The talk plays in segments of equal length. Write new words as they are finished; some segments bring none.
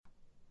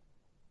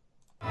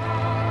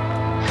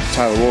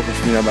Taylor Walker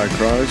from the Adelaide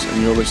Crows,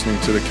 and you're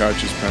listening to the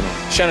Coaches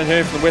Panel. Shannon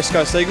Hurn from the West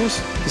Coast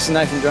Eagles. This is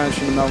Nathan Jones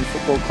from the Melbourne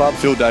Football Club.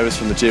 Phil Davis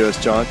from the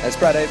GWS Giants. It's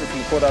Brad Avery from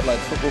the Port Adelaide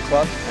Football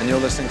Club, and you're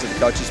listening to the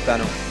Coaches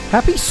Panel.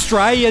 Happy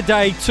Australia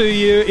Day to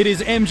you. It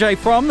is MJ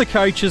from the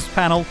Coaches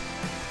Panel,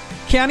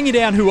 counting you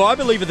down who I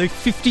believe are the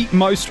 50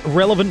 most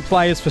relevant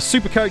players for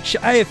Supercoach,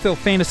 AFL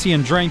Fantasy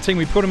and Dream Team.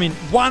 We put them in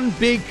one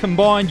big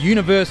combined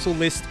universal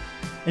list,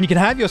 and you can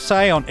have your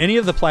say on any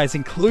of the players,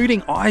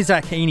 including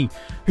Isaac Heaney,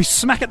 who's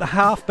smack at the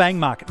half-bang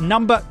mark,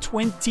 number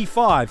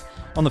 25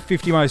 on the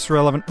 50 most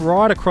relevant,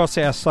 right across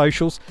our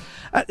socials.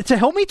 To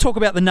help me talk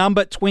about the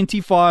number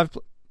 25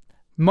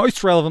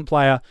 most relevant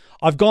player,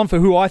 I've gone for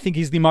who I think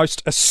is the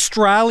most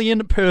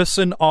Australian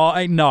person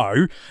I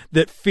know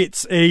that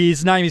fits.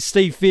 His name is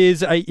Steve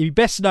Fierz. You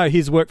best know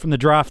his work from the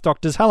Draft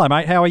Doctors. Hello,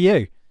 mate. How are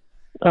you?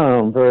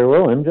 I'm very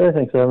well, MJ.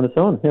 Thanks for having us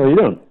on. How are you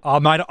doing? Oh,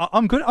 mate,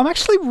 I'm good. I'm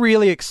actually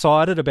really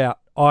excited about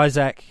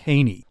Isaac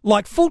Heaney.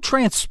 Like, full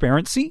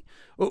transparency,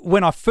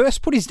 when I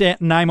first put his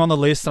name on the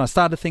list and I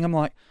started to think, I'm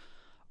like,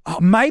 oh,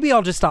 maybe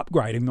I'll just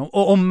upgrade him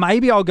or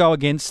maybe I'll go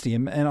against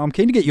him. And I'm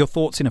keen to get your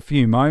thoughts in a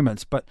few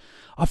moments. But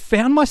I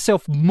found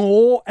myself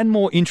more and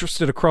more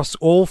interested across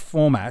all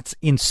formats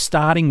in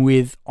starting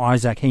with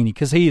Isaac Heaney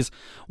because he is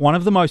one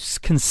of the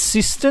most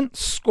consistent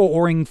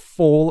scoring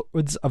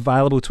forwards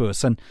available to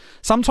us. And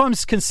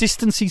sometimes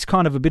consistency is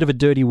kind of a bit of a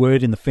dirty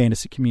word in the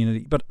fantasy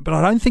community, but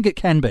I don't think it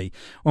can be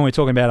when we're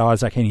talking about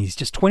Isaac Heaney. He's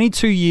just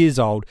 22 years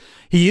old.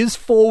 He is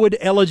forward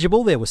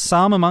eligible. There were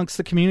some amongst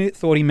the community that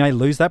thought he may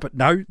lose that, but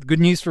no, the good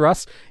news for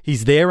us,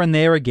 he's there and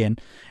there again.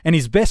 And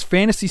his best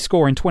fantasy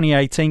score in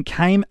 2018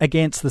 came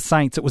against the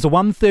Saints. It was a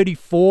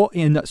 134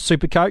 in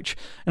Supercoach,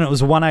 and it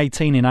was a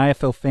 118 in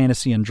AFL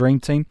Fantasy and Dream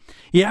Team.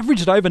 He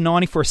averaged over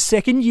 90 for a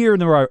second year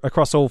in a row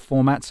across all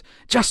formats,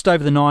 just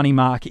over the 90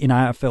 mark in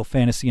AFL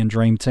Fantasy and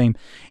Dream Team,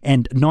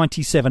 and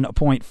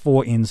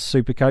 97.4 in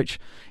Supercoach.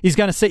 He's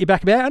going to set you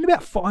back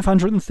about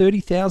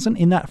 530,000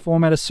 in that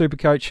format of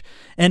Supercoach,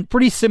 and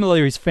pretty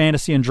similar his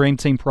Fantasy and Dream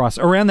Team price,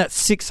 around that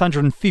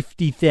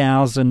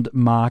 650,000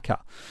 marker.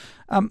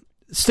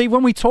 Steve,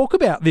 when we talk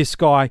about this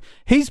guy,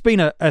 he's been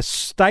a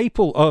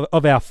staple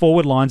of our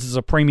forward lines as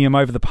a premium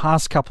over the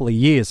past couple of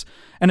years.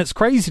 And it's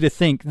crazy to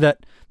think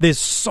that there's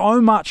so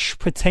much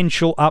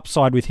potential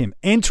upside with him.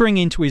 Entering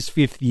into his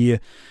fifth year,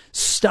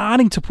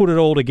 starting to put it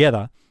all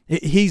together,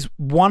 he's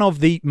one of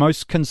the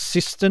most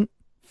consistent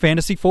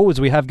fantasy forwards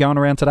we have going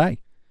around today.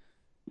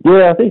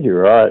 Yeah, I think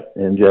you're right,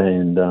 MJ,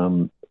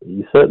 and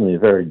he's certainly a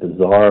very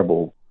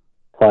desirable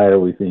player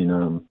within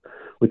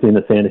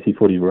the fantasy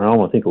footy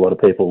realm. I think a lot of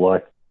people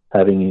like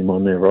having him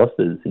on their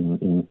rosters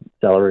in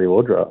salary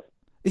or draft.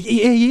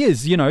 He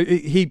is,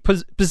 he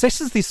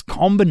possesses this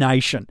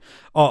combination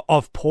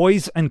of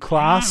poise and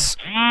class,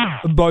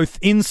 both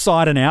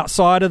inside and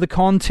outside of the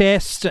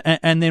contest.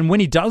 And then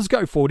when he does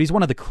go forward, he's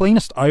one of the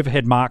cleanest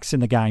overhead marks in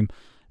the game,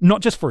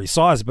 not just for his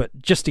size,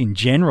 but just in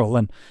general.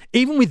 And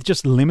even with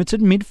just limited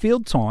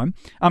midfield time,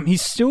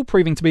 he's still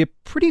proving to be a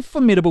pretty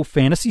formidable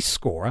fantasy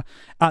scorer,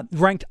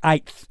 ranked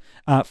 8th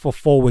for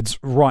forwards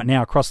right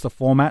now across the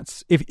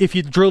formats. If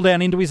you drill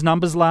down into his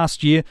numbers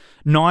last year,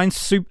 9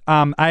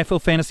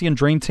 AFL Fantasy and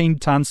Dream Team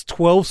tons,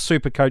 12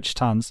 Supercoach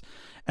tons,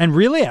 and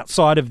really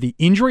outside of the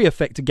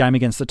injury-affected game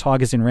against the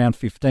Tigers in round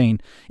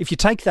 15, if you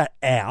take that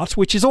out,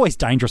 which is always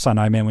dangerous, I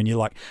know, man, when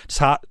you're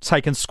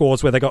taking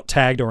scores where they got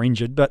tagged or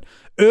injured, but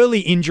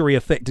early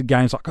injury-affected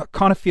games, I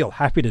kind of feel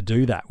happy to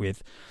do that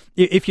with.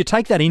 If you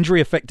take that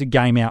injury-affected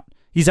game out,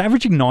 he's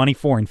averaging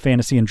 94 in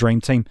Fantasy and Dream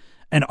Team,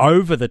 and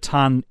over the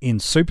ton in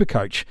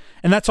Supercoach.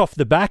 And that's off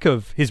the back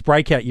of his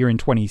breakout year in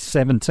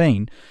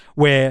 2017,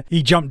 where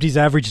he jumped his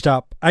average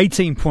up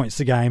 18 points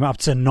a game up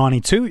to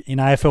 92 in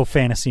AFL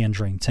Fantasy and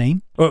Dream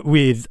Team,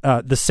 with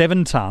the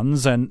 7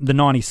 tons and the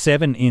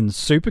 97 in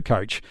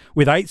Supercoach,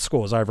 with 8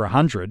 scores over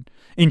 100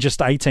 in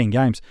just 18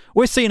 games.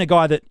 We're seeing a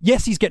guy that,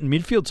 yes, he's getting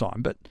midfield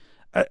time, but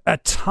a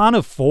ton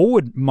of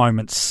forward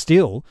moments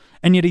still,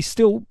 and yet he's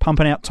still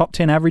pumping out top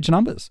 10 average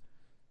numbers.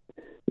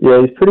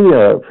 Yeah, he's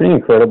pretty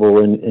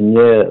incredible, and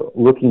yeah,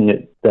 looking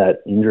at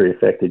that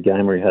injury-affected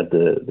game where he had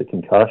the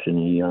concussion,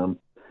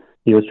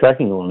 he was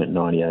tracking along at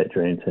 98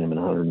 Dream Team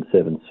and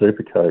 107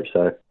 Supercoach,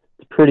 so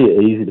it's pretty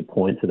easy to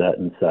point to that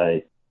and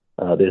say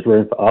there's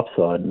room for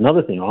upside.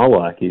 Another thing I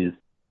like is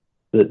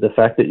the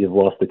fact that you've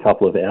lost a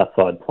couple of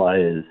outside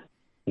players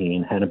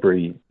in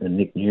Hanbury and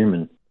Nick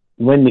Newman.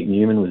 When Nick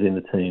Newman was in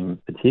the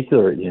team,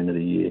 particularly at the end of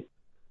the year,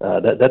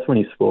 that's when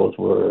his scores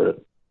were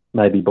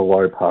maybe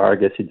below par, I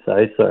guess you'd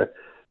say, so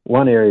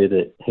one area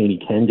that Heaney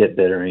can get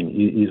better in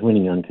is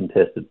winning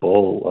uncontested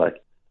ball. Like,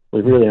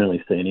 we've really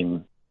only seen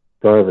him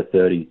go over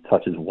 30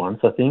 touches once,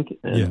 I think,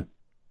 and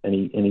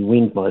he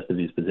wins most of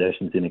his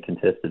possessions in a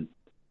contested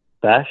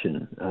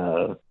fashion.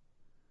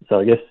 So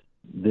I guess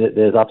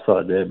there's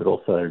upside there, but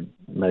also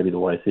maybe the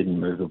way Sydney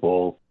move the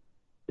ball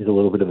is a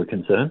little bit of a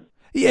concern.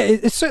 Yeah,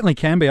 it certainly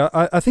can be.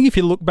 I think if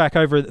you look back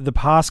over the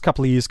past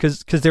couple of years,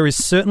 because there is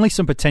certainly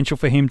some potential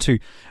for him to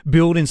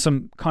build in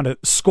some kind of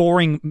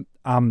scoring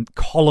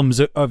columns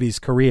of his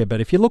career.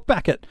 But if you look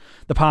back at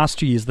the past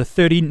 2 years, the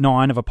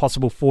 39 of a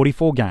possible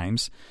 44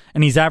 games,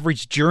 and he's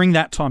averaged during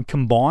that time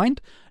combined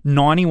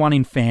 91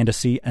 in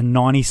fantasy and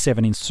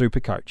 97 in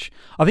Supercoach.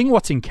 I think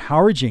what's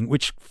encouraging,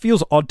 which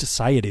feels odd to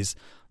say it, is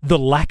the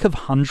lack of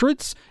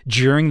hundreds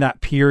during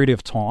that period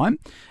of time.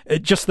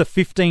 Just the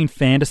 15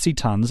 fantasy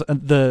tons,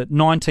 the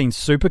 19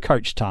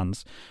 Supercoach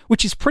tons,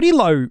 which is pretty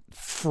low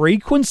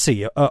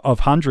frequency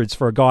of hundreds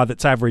for a guy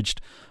that's averaged,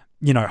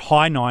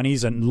 high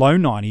 90s and low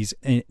 90s,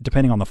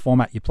 depending on the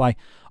format you play.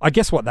 I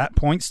guess what that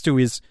points to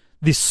is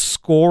this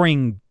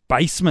scoring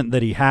basement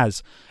that he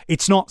has.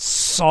 It's not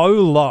so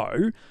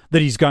low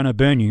that he's going to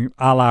burn you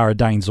a la a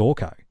Dane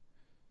Zorko.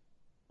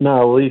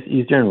 No, well,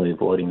 he's generally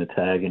avoiding the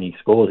tag, and he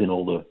scores in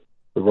all the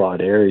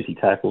right areas. He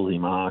tackles, he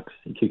marks,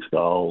 he kicks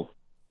goals,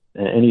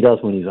 and he does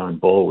win his own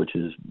ball, which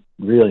is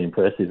really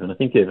impressive. And I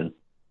think even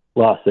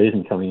last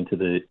season, coming into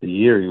the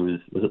year, was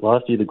it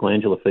last year, the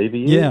glandular fever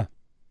year?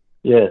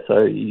 Yeah,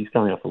 so he's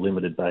coming off a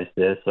limited base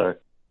there, so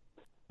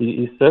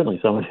he's certainly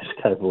someone who's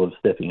capable of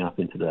stepping up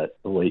into that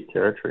elite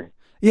territory.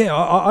 Yeah,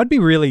 I'd be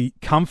really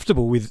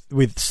comfortable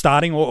with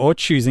starting or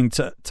choosing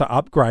to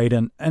upgrade.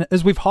 And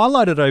as we've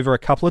highlighted over a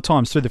couple of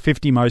times through the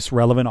 50 most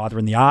relevant, either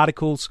in the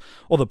articles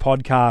or the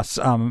podcasts,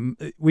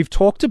 we've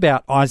talked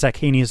about Isaac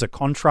Heaney as a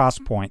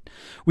contrast point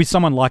with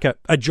someone like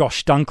a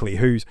Josh Dunkley,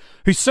 who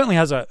certainly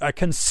has a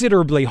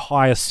considerably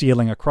higher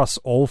ceiling across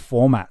all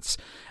formats.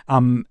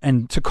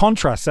 And to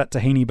contrast that to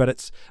Heaney, but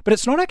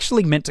it's not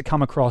actually meant to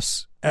come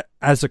across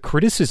as a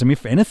criticism.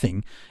 If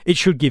anything, it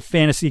should give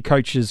fantasy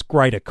coaches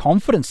greater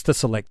confidence to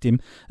select him,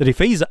 that if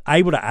he's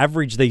able to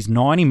average these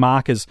 90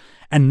 markers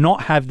and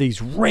not have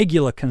these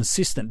regular,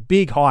 consistent,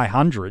 big, high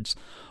hundreds,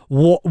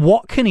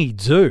 what can he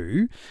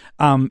do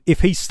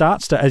if he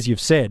starts to, as you've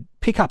said,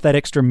 pick up that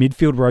extra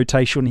midfield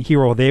rotation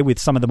here or there with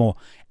some of the more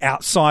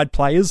outside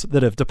players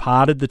that have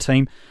departed the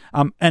team,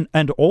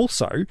 and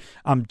also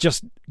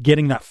just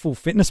getting that full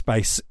fitness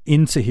base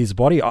into his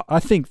body. I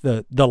think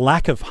the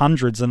lack of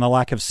hundreds and the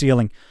lack of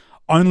ceiling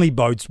only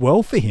bodes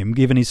well for him,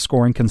 given his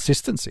scoring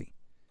consistency.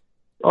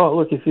 Oh,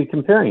 look, if you're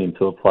comparing him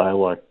to a player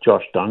like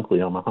Josh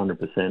Dunkley, I'm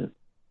 100%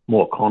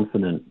 more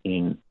confident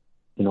in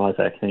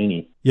Isaac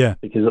Heaney. Yeah.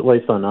 Because at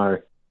least I know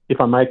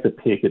if I make the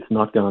pick, it's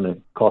not going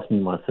to cost me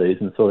my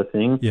season, sort of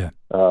thing. Yeah.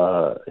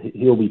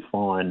 He'll be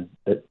fine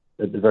at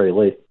the very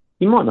least.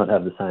 He might not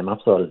have the same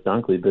upside as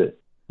Dunkley, but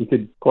you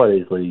could quite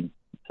easily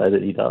say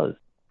that he does.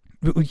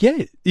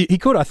 Yeah, he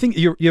could. I think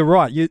you're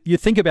right. You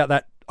think about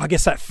that, I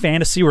guess, that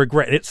fantasy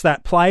regret. It's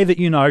that play that,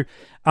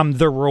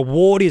 the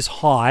reward is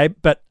high,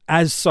 but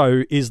as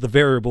so is the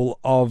variable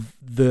of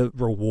the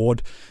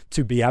reward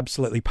to be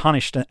absolutely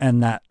punished,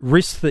 and that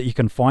risk that you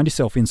can find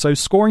yourself in. So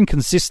scoring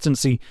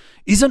consistency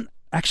isn't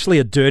actually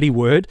a dirty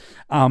word,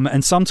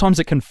 and sometimes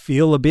it can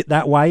feel a bit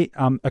that way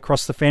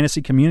across the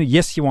fantasy community.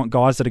 Yes, you want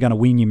guys that are going to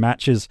win you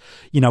matches,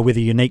 with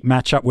a unique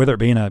matchup, whether it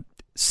be in a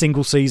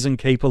single season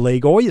keeper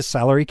league or your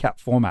salary cap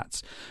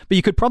formats. But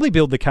you could probably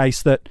build the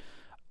case that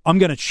I'm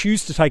going to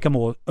choose to take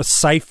a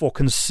safe or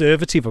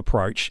conservative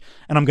approach,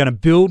 and I'm going to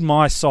build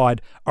my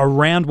side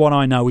around what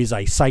I know is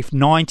a safe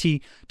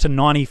 90 to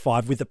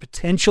 95 with the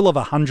potential of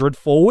 100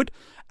 forward,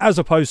 as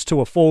opposed to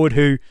a forward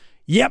who,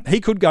 yep,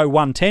 he could go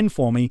 110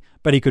 for me,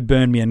 but he could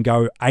burn me and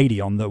go 80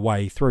 on the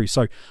way through.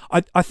 So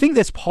I think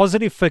that's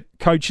positive for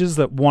coaches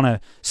that want to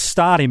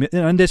start him.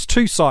 And there's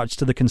two sides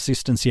to the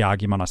consistency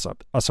argument,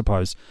 I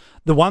suppose.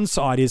 The one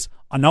side is,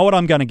 I know what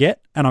I'm going to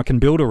get and I can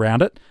build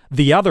around it.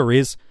 The other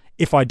is,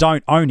 if I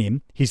don't own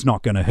him, he's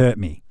not going to hurt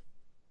me.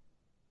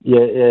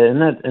 Yeah,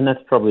 and that's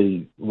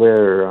probably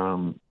where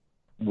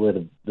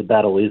the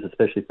battle is,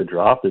 especially for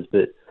drafters.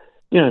 But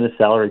in a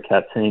salary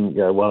cap team, you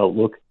go, well,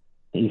 look,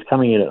 he's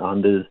coming in at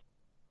unders.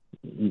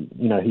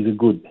 He's a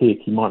good pick.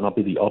 He might not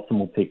be the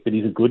optimal pick, but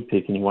he's a good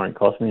pick, and he won't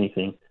cost me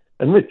anything.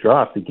 And with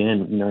draft,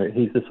 again,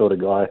 he's the sort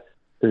of guy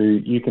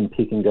who you can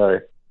pick and go,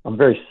 I'm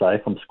very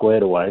safe, I'm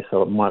squared away,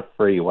 so it might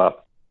free you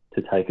up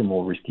to take a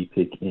more risky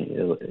pick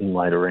in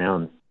later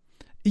rounds.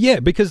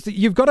 Yeah, because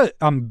you've got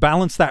to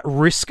balance that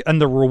risk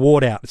and the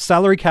reward out.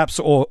 Salary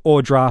caps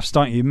or drafts,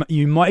 don't you?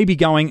 You may be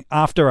going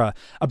after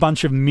a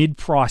bunch of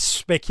mid-price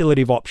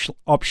speculative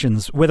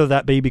options, whether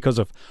that be because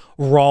of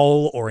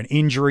role or an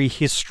injury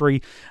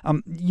history.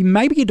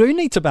 Maybe you do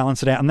need to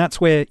balance it out, and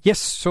that's where, a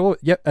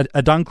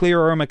Dunkley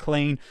or a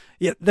McLean,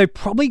 they've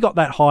probably got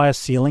that higher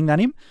ceiling than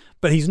him,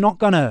 but he's not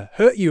going to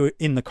hurt you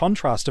in the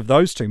contrast of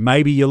those two.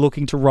 Maybe you're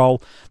looking to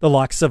roll the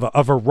likes of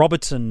a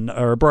Robertson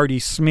or a Brodie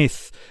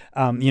Smith,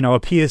 a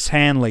Pierce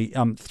Hanley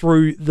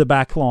through the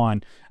back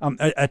line,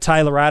 a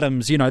Taylor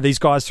Adams, these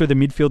guys through the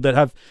midfield that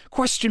have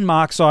question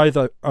marks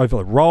over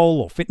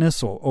role or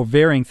fitness or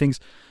varying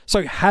things.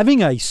 So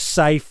having a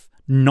safe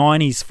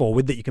 90s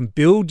forward that you can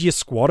build your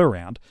squad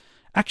around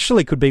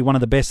actually could be one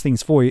of the best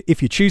things for you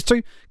if you choose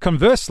to.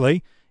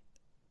 Conversely,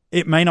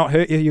 it may not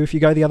hurt you if you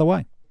go the other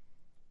way.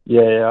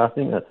 Yeah, I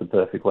think that's the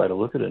perfect way to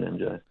look at it,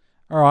 MJ.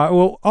 All right,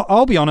 well,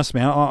 I'll be honest,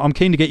 man. I'm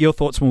keen to get your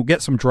thoughts, and we'll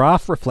get some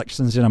draft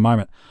reflections in a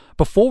moment.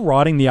 Before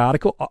writing the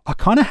article, I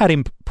kind of had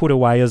him put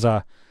away as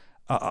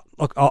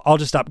look, I'll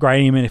just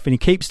upgrade him, and if he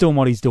keeps doing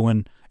what he's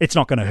doing, it's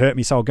not going to hurt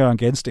me, so I'll go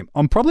against him.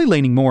 I'm probably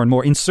leaning more and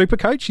more. In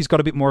Supercoach, he's got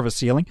a bit more of a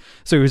ceiling,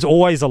 so he was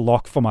always a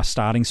lock for my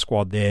starting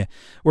squad there.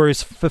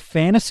 Whereas for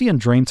Fantasy and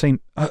Dream Team,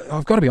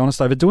 I've got to be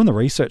honest, over doing the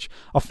research,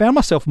 I've found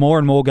myself more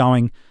and more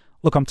going,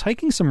 look, I'm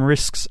taking some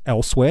risks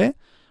elsewhere.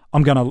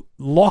 I'm going to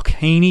lock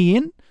Heaney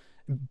in,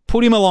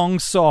 put him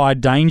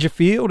alongside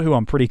Dangerfield, who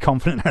I'm pretty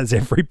confident, as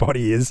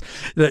everybody is,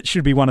 that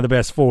should be one of the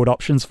best forward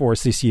options for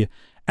us this year.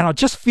 And I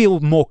just feel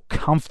more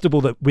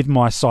comfortable with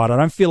my side. I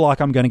don't feel like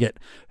I'm going to get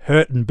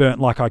hurt and burnt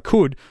like I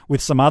could with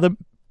some other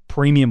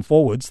premium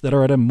forwards that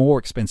are at a more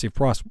expensive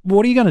price.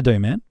 What are you going to do,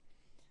 man?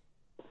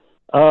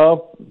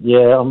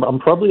 Yeah, I'm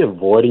probably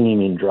avoiding him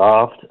in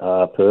draft.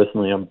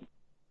 Personally, I'm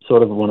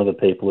sort of one of the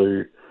people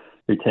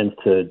who tends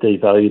to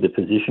devalue the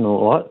position a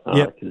lot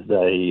because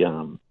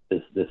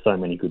there's so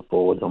many good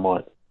forwards. I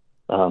might,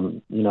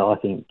 I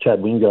think Chad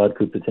Wingard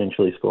could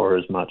potentially score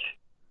as much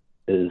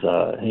as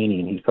Heaney,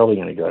 and he's probably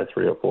going to go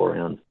 3 or 4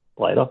 rounds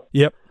later.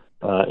 Yep.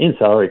 In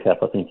salary cap,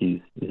 I think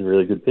he's a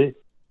really good pick.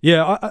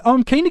 Yeah,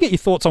 I'm keen to get your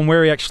thoughts on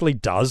where he actually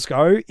does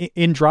go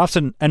in drafts,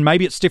 and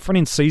maybe it's different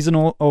in season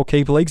or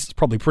keeper leagues. It's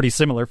probably pretty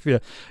similar if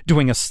you're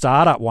doing a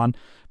startup one.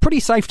 Pretty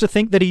safe to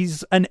think that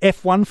he's an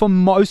F1 for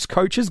most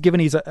coaches, given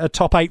he's a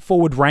top 8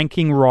 forward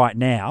ranking right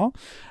now.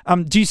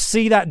 Do you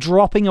see that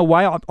dropping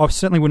away? I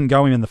certainly wouldn't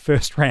go him in the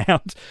first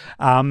round,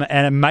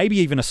 and maybe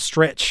even a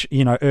stretch,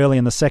 early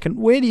in the second.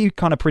 Where do you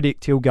kind of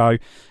predict he'll go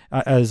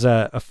as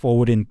a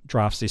forward in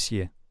drafts this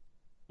year?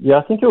 Yeah,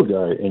 I think he'll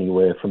go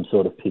anywhere from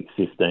sort of pick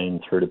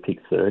 15 through to pick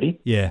 30.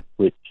 Yeah,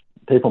 which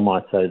people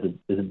might say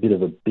is a bit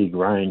of a big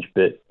range,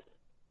 but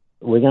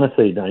we're going to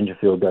see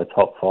Dangerfield go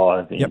top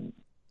 5 in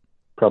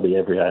probably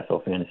every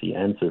AFL Fantasy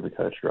and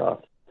Supercoach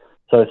draft.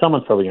 So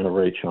someone's probably going to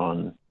reach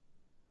on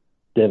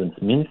Devon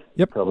Smith,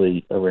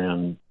 probably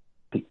around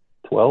pick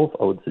 12,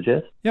 I would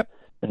suggest. Yep.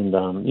 And,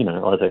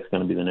 Isaac's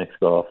going to be the next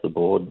guy off the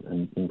board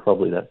in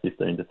probably that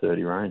 15 to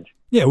 30 range.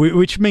 Yeah,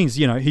 which means,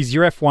 he's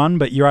your F1,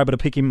 but you're able to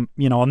pick him,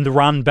 on the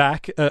run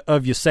back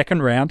of your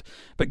second round.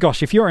 But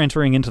gosh, if you're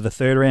entering into the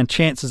third round,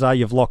 chances are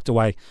you've locked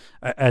away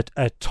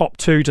a top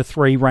 2 to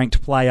 3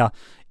 ranked player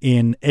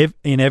in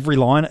every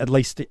line, at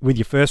least with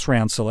your first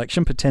round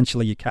selection,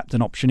 potentially your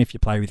captain option if you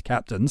play with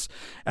captains,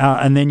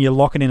 and then you're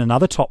locking in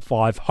another top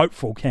 5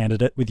 hopeful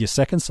candidate with your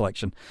second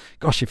selection.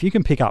 Gosh, if you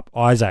can pick up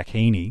Isaac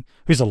Heaney,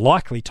 who's a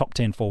likely top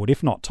 10 forward,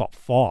 if not top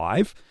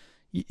 5,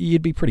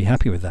 you'd be pretty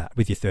happy with that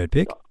with your third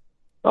pick.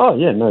 Oh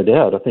yeah, no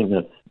doubt. I think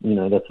that's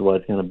the way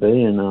it's going to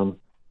be, and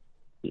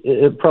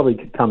it probably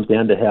comes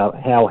down to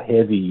how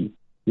heavy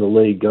your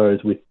league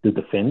goes with the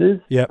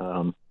defenders. Yeah.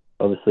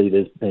 Obviously,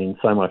 there's been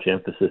so much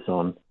emphasis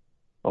on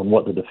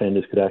what the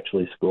defenders could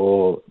actually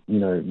score.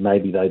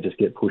 Maybe they just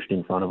get pushed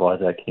in front of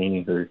Isaac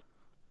Heaney, who,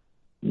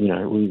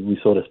 we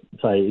sort of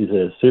say is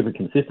a super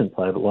consistent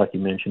player, but like you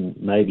mentioned,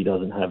 maybe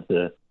doesn't have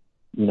the,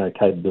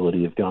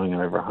 capability of going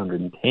over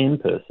 110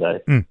 per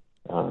se.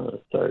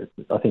 So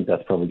I think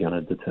that's probably going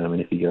to determine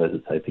if he goes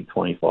at, say, pick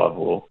 25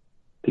 or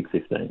pick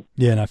 15.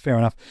 Yeah, no, fair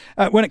enough.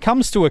 When it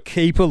comes to a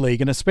keeper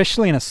league, and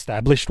especially an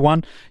established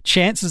one,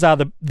 chances are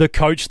the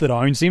coach that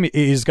owns him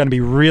is going to be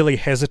really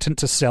hesitant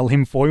to sell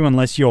him for you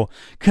unless you're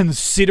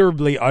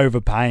considerably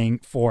overpaying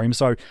for him.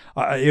 So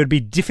it would be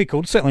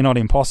difficult, certainly not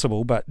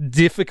impossible, but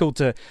difficult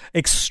to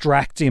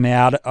extract him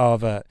out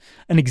of an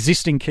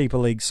existing keeper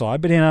league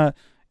side. But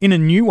in a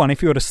new one,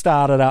 if you were to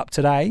start it up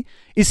today,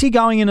 is he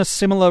going in a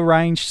similar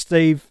range,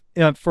 Steve,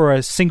 for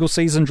a single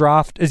season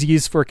draft as he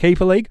is for a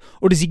keeper league,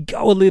 or does he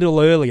go a little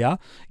earlier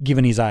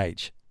given his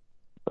age?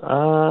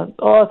 I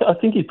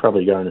think he'd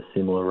probably go in a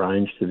similar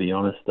range, to be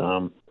honest.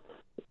 Those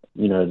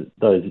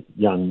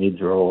young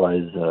mids are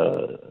always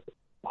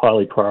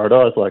highly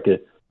prioritised. Like a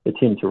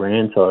Tim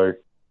Taranto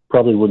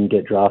probably wouldn't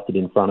get drafted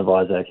in front of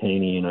Isaac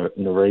Heaney in a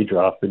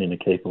redraft, but in a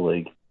keeper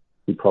league,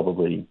 he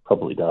probably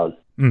does.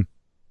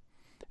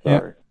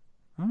 Yeah.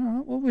 All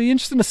right, well, it'll be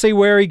interesting to see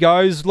where he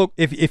goes. Look,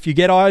 if you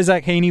get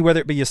Isaac Heaney, whether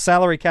it be your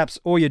salary caps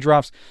or your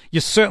drafts,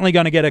 you're certainly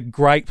going to get a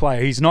great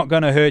player. He's not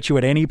going to hurt you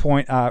at any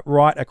point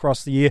right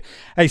across the year.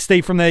 Hey,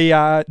 Steve from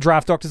the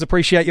Draft Doctors,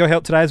 appreciate your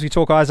help today as we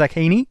talk Isaac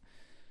Heaney.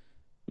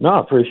 No, I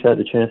appreciate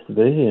the chance to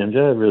be here, MJ.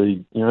 I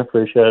really,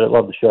 appreciate it.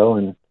 Love the show,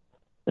 and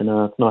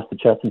it's nice to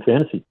chat some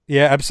fantasy.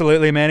 Yeah,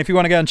 absolutely, man. If you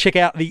want to go and check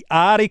out the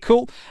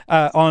article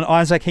on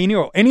Isaac Heaney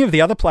or any of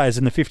the other players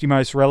in the 50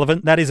 most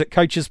relevant, that is at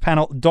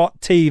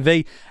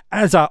coachespanel.tv,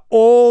 as are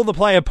all the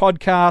player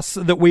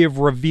podcasts that we have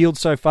revealed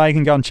so far. You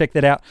can go and check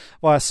that out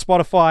via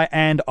Spotify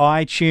and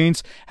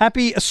iTunes.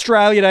 Happy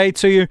Australia Day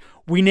to you.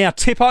 We now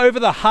tip over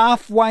the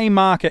halfway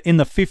marker in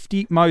the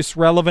 50 most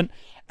relevant,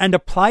 and a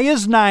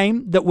player's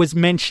name that was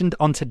mentioned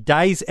on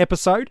today's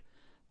episode,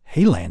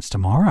 he lands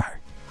tomorrow.